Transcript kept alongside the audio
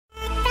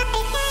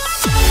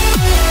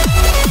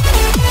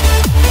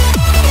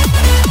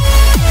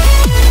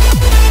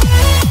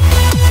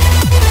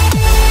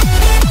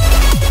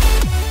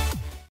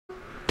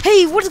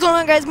Hey, what is going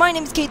on, guys? My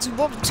name is Kate.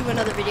 Welcome to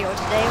another video.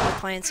 Today we're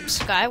playing some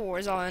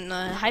Skywars on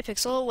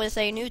Hypixel with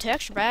a new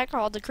texture pack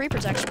called the Creeper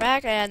texture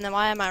pack. And then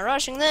why am I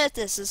rushing this?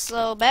 This is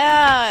so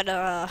bad.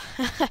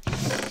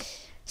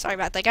 Sorry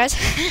about that, guys.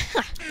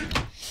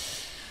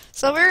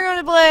 So we're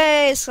gonna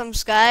play some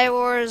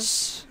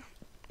Skywars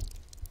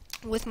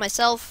with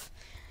myself,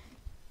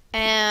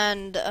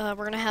 and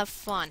we're gonna have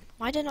fun.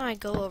 Why didn't I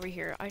go over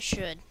here? I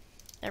should.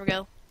 There we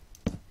go.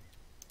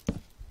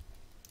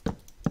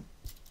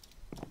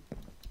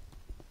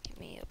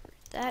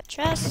 That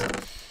chest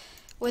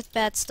with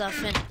bad stuff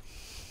in it.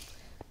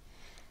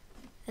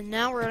 And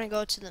now we're gonna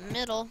go to the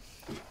middle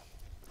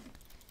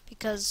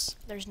because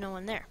there's no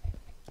one there.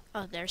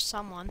 Oh, there's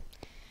someone,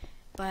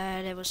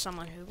 but it was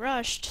someone who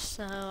rushed,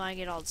 so I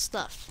get all the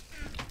stuff.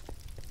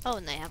 Oh,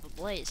 and they have a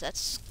blaze.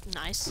 That's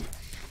nice.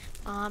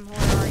 Where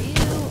are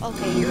you?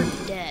 Okay, you're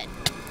dead.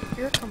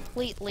 You're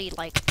completely,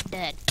 like,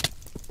 dead.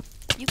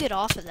 You get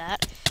off of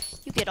that.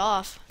 You get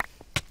off.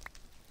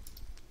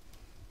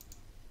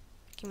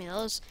 Give me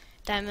those.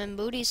 Diamond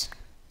booties.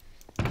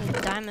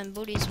 Diamond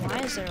booties.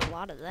 Why is there a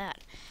lot of that?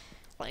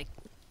 Like,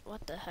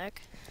 what the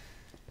heck?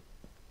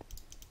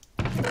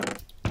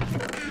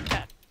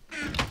 Okay.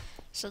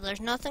 So there's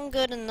nothing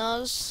good in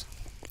those.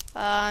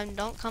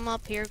 Don't come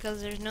up here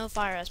because there's no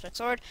fire aspect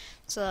sword.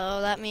 So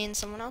that means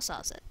someone else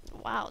has it.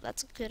 Wow,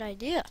 that's a good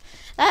idea.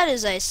 That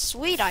is a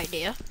sweet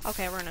idea.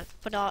 Okay, we're gonna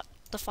put out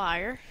the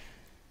fire.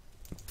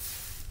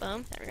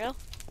 Boom. There we go.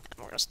 And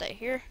we're gonna stay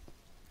here.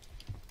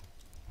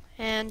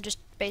 And just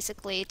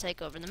basically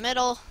take over the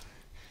middle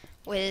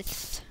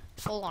with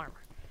full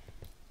armor.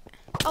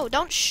 Oh,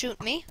 don't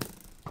shoot me.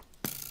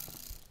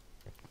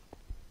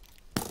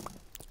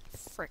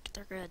 Frick,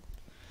 they're good.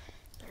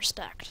 They're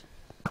stacked.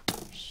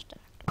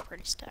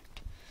 Pretty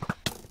stacked.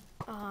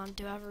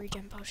 Do I have a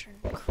regen potion?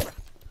 Crap.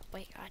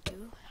 Wait, I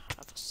do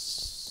have a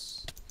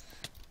splash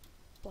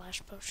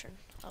potion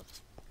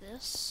of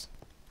this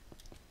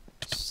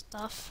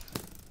stuff.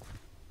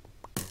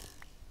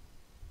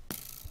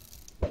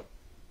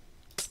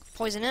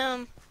 Poison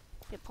him.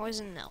 Get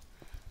poisoned? No.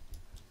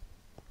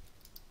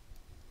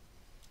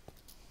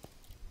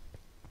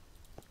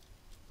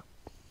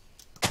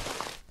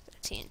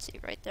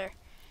 TNT right there.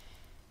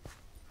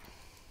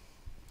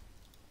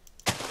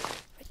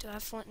 Wait, do I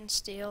have flint and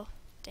steel?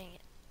 Dang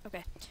it.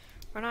 Okay.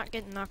 We're not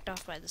getting knocked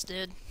off by this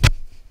dude.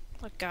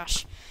 Oh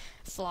gosh.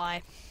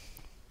 Fly.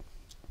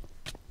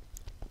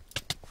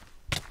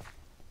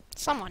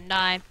 Someone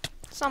die.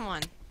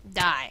 Someone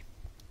die.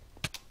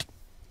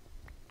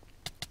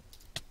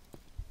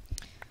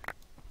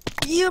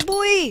 Yeah,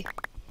 boy!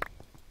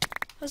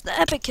 That's the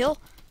epic kill.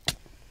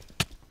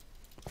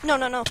 No.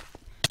 Dang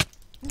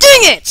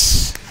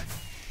it!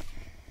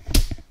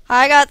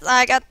 I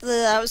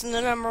was the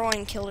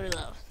 #1 killer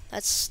though.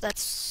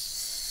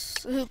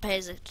 That's who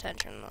pays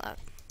attention to that.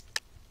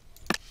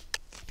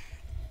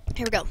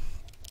 Here we go.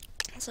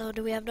 So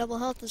do we have double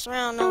health this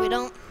round? No, we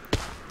don't.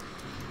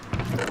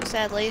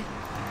 Sadly.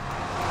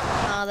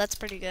 That's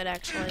pretty good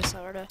actually,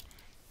 sorta.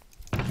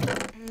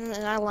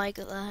 And I like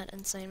that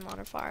insane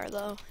modifier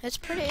though. It's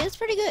pretty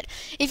good.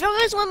 If you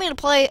guys want me to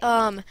play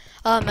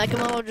Mega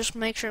Mode, just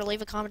make sure to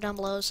leave a comment down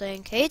below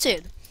saying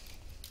K2.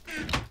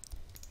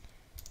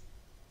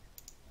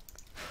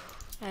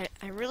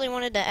 I really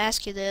wanted to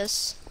ask you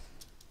this.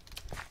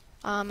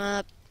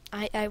 I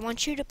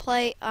want you to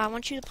play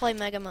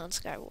Mega Mode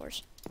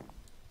Skywars.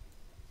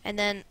 And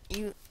then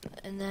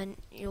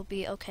you'll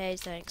be okay,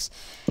 thanks.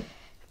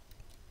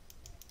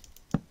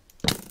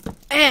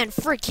 And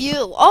frick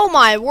you! Oh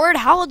my word,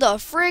 how the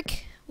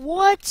frick?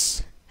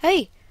 What?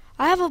 Hey,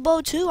 I have a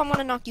bow too. I'm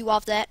gonna knock you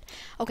off that.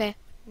 Okay,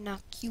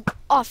 knock you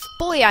off.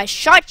 Boy, I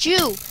shot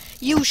you!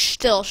 You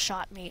still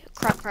shot me.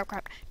 Crap.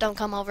 Don't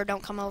come over.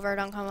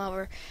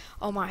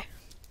 Oh my.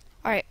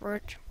 Alright,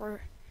 we're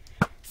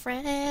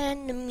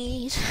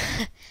frenemies.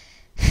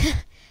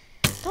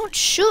 Don't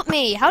shoot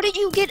me! How did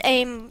you get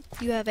aim?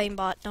 You have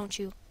aimbot, don't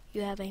you?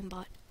 You have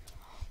aimbot.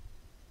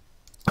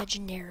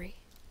 Legendary.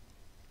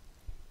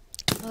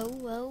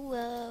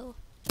 Whoa.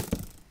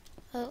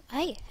 Oh,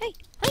 hey,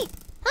 boy!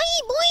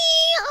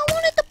 I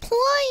wanted to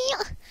play!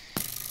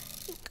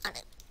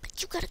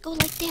 But you gotta go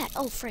like that.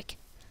 Oh, frick,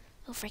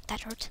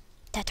 that hurts.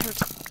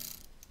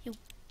 You.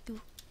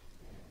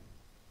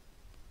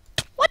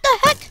 What the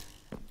heck?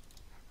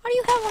 How do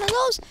you have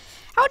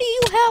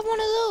one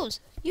of those?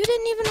 You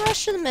didn't even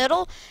rush to the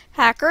middle,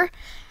 hacker.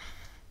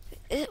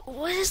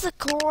 What does the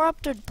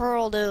corrupted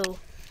pearl do?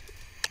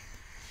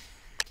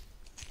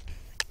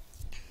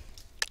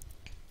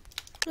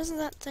 What does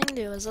that thing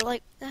do? Is it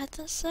like that?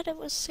 Said it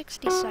was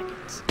 60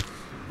 seconds.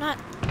 Not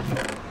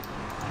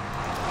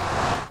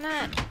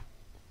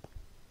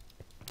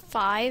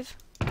 5.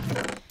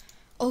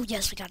 Oh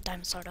yes, we got a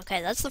diamond sword.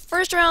 Okay, that's the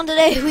first round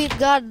today. We've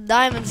got a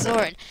diamond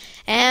sword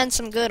and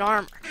some good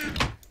armor.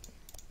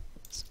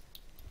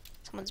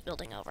 Someone's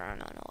building over. I don't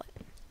know what.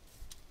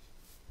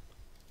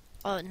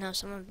 Oh no,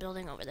 someone's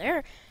building over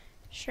there.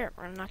 Sure,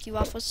 we're gonna knock you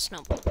off with a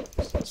snowball.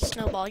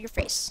 Snowball your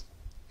face.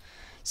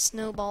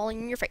 Snowball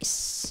in your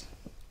face.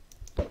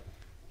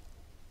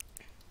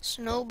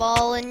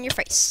 Snowball in your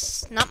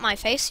face. Not my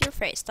face, your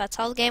face. That's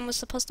how the game was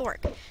supposed to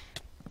work.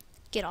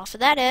 Get off of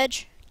that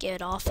edge.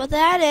 Get off of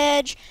that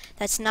edge.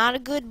 That's not a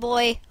good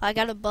boy. I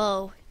got a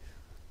bow.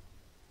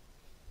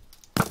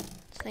 The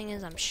thing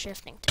is, I'm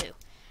shifting too.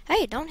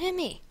 Hey, don't hit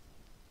me.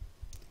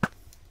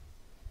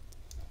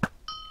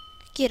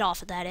 Get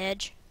off of that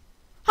edge.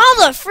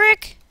 How the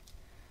frick?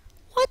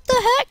 What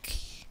the heck?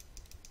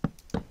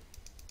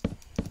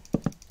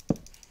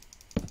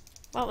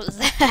 What was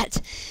that?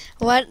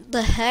 What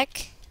the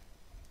heck?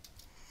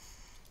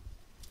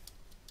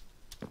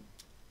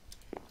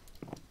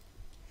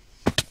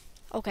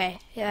 Okay,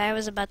 yeah, I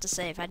was about to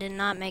save. I did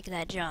not make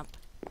that jump.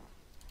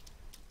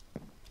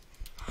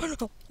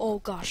 Oh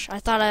gosh, I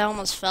thought I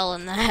almost fell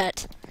in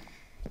that.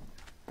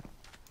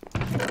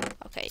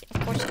 Okay,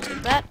 of course you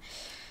did that.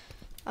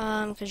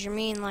 Cause you're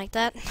mean like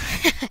that.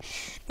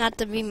 Not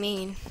to be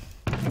mean.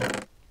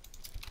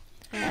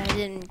 I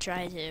didn't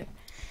try to.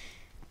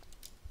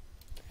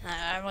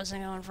 I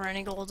wasn't going for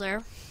any gold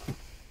there.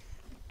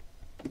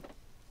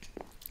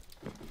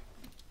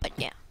 But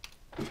yeah.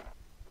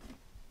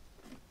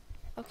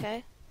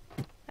 Okay.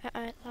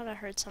 I thought I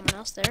heard someone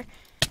else there.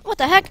 What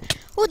the heck?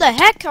 Who the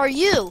heck are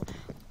you?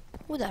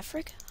 Who the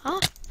frick? Huh?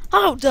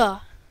 Oh,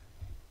 duh.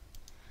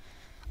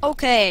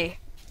 Okay.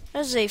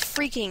 This is a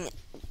freaking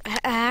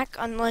hack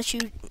unless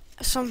you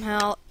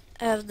somehow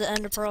have the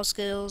Ender Pearl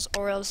skills,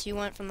 or else you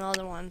went from the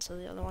other one to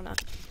the other one.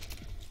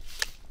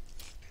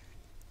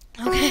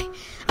 Okay,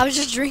 I was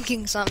just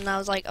drinking something. I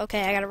was like,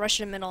 okay, I gotta rush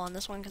to the middle on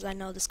this one because I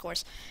know this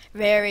course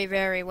very,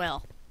 very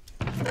well.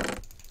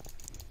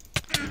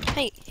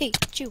 Hey,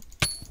 chew.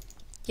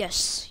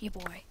 Yes, you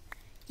boy.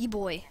 You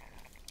boy.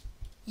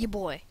 You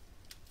boy.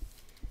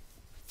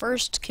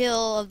 First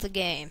kill of the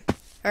game.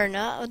 Or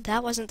no,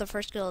 that wasn't the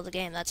first kill of the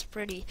game. That's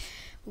pretty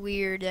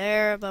weird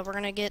there, but we're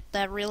gonna get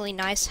that really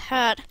nice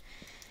hat.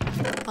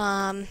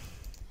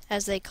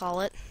 As they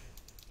call it.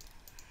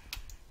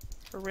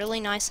 A really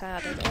nice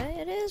hat.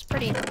 It is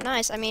pretty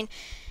nice. I mean,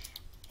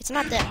 it's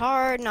not that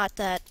hard, not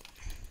that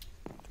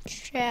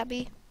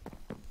shabby.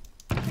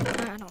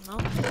 I don't know.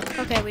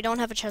 Okay, we don't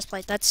have a chest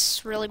plate.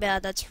 That's really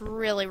bad. That's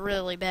really,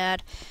 really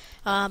bad.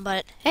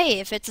 But hey,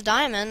 if it's a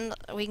diamond,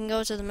 we can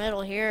go to the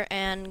middle here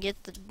and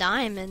get the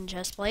diamond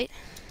chest plate.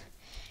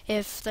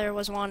 If there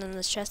was one in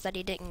this chest that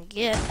he didn't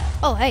get.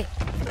 Oh, hey.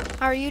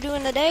 How are you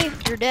doing today?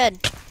 You're dead.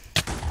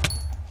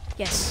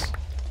 Yes.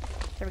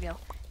 There we go.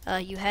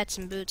 You had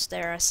some boots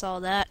there. I saw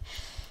that.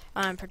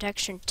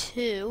 Protection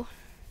 2.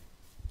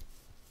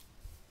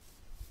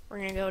 We're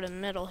gonna go to the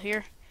middle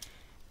here.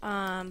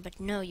 But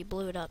no, you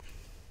blew it up.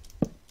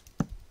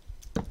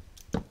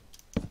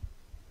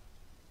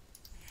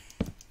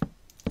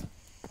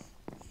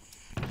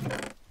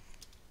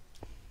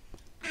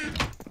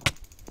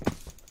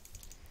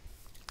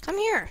 Come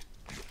here.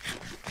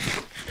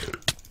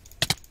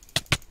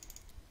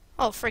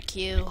 Oh, frick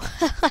you.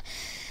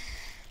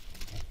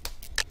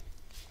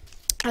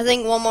 I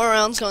think one more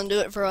round's gonna do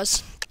it for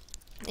us.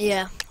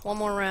 Yeah, one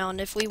more round.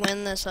 If we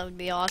win this, that would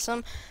be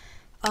awesome.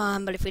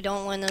 But if we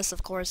don't win this,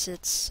 of course,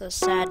 it's a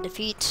sad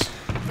defeat.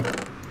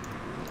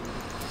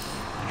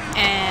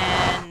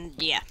 And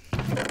yeah.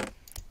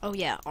 Oh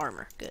yeah,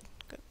 armor. Good.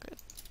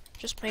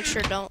 Just make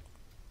sure don't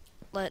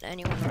let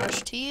anyone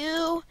rush to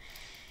you.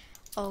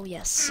 Oh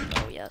yes.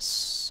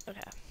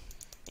 Okay.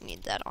 We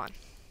need that on.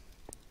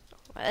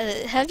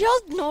 Have y'all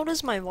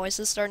noticed my voice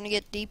is starting to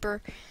get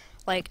deeper?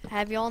 Like,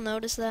 have y'all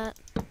noticed that?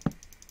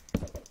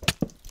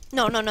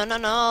 No.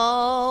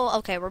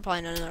 Okay, we're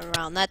playing another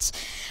round. That's...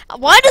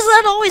 Why does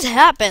that always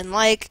happen?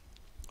 Like,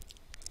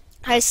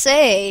 I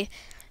say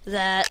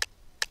that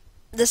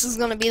this is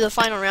gonna be the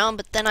final round,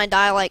 but then I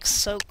die, like,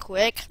 so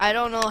quick. I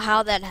don't know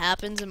how that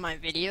happens in my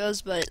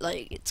videos, but,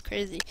 like, it's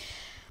crazy.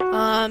 Soon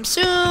I'm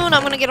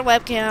gonna get a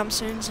webcam.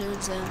 Soon.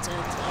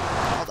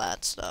 All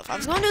that stuff. I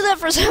was gonna do that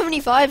for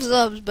 75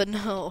 subs, but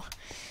no.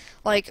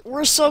 Like,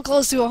 we're so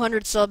close to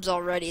 100 subs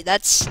already.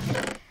 That's...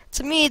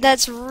 To me,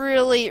 that's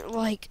really,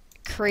 like,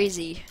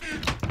 crazy.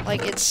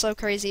 Like, it's so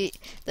crazy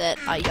that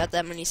I got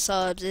that many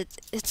subs.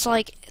 It's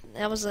like,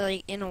 that was,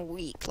 like, in a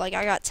week. Like,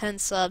 I got 10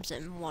 subs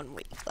in 1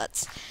 week.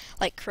 That's,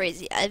 like,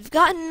 crazy. I've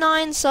gotten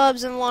 9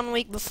 subs in 1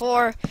 week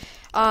before,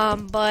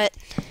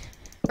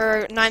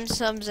 or 9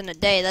 subs in a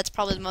day. That's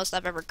probably the most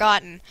I've ever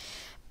gotten.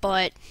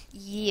 But,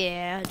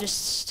 yeah,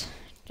 just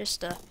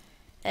a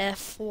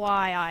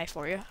FYI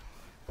for you.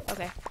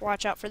 Okay,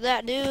 watch out for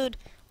that dude.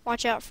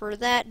 Watch out for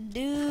that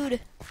dude.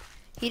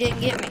 He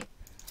didn't get me.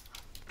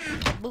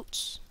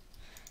 Boots.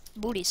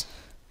 Booties.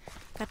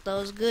 Got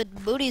those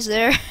good booties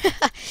there.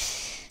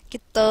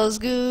 Get those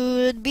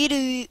good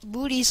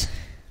booties.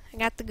 I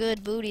got the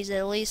good booties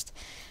at least.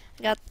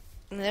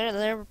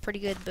 They're pretty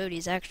good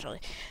booties actually.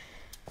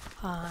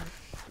 I'm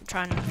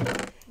trying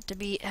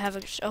to have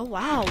a oh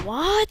wow,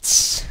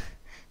 what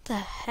the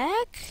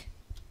heck?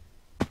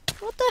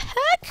 What the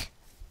heck?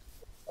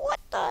 What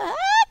the heck?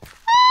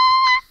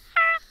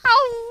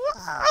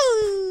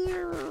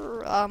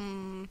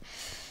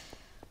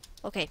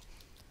 Okay.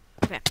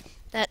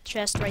 That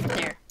chest right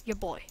there. Your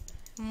boy.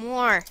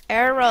 More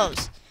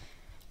arrows.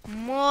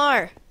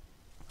 More.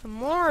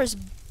 More is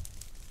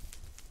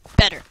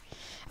better.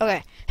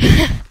 Okay.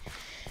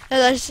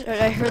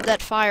 I heard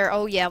that fire.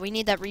 Oh yeah, we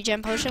need that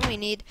regen potion. We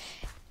need...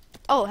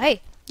 Oh,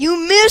 hey. You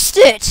missed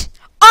it!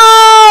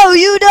 Oh,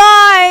 you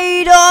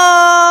died!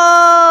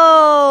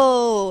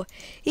 Oh!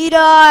 He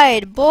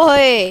died.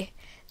 Boy.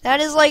 That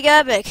is like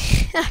epic.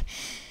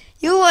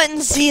 You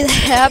wouldn't see that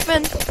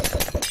happen.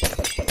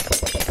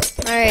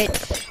 Alright.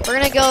 We're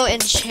gonna go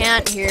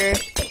enchant here.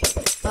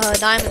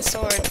 Diamond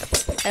sword.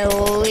 At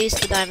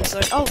least the diamond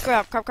sword. Oh,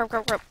 crap.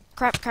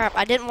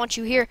 I didn't want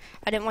you here.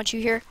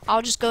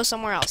 I'll just go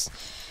somewhere else.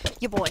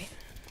 Your boy.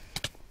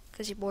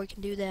 Because your boy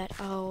can do that.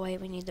 Oh, wait.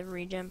 We need the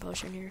regen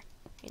potion here.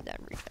 Need that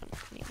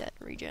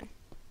regen.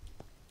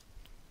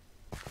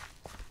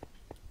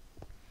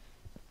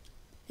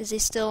 Is he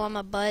still on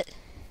my butt?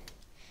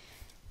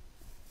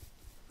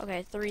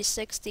 Okay,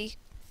 360.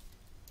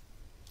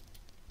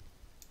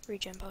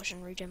 Regen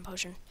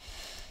potion.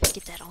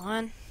 Get that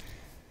on.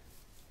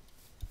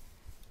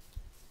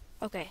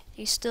 Okay,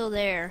 he's still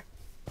there.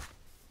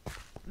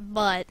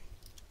 But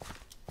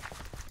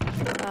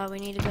we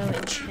need to go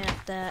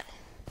enchant that.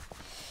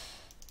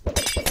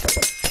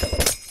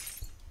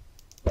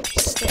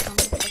 Stick on.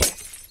 Okay.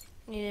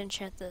 Need to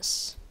enchant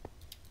this.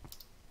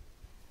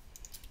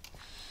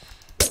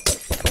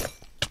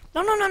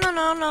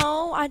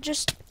 No. I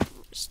just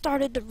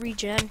started the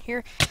regen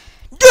here.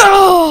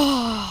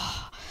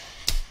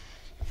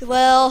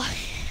 Well,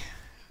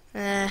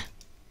 there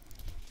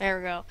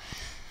we go.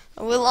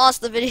 We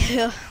lost the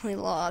video. We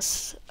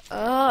lost.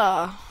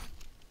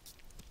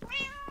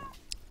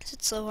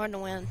 It's so hard to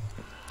win.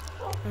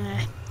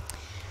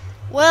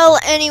 Well,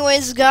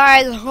 anyways,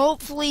 guys,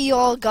 hopefully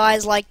y'all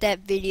guys liked that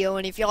video,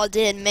 and if y'all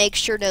did, make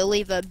sure to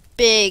leave a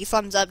big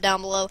thumbs up down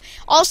below.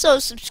 Also,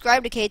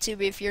 subscribe to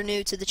KTube if you're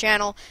new to the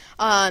channel,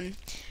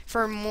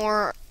 for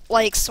more,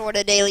 like, sort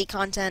of daily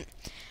content.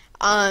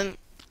 And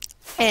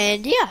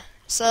yeah,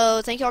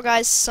 so thank y'all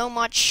guys so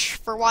much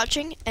for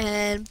watching,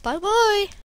 and bye-bye!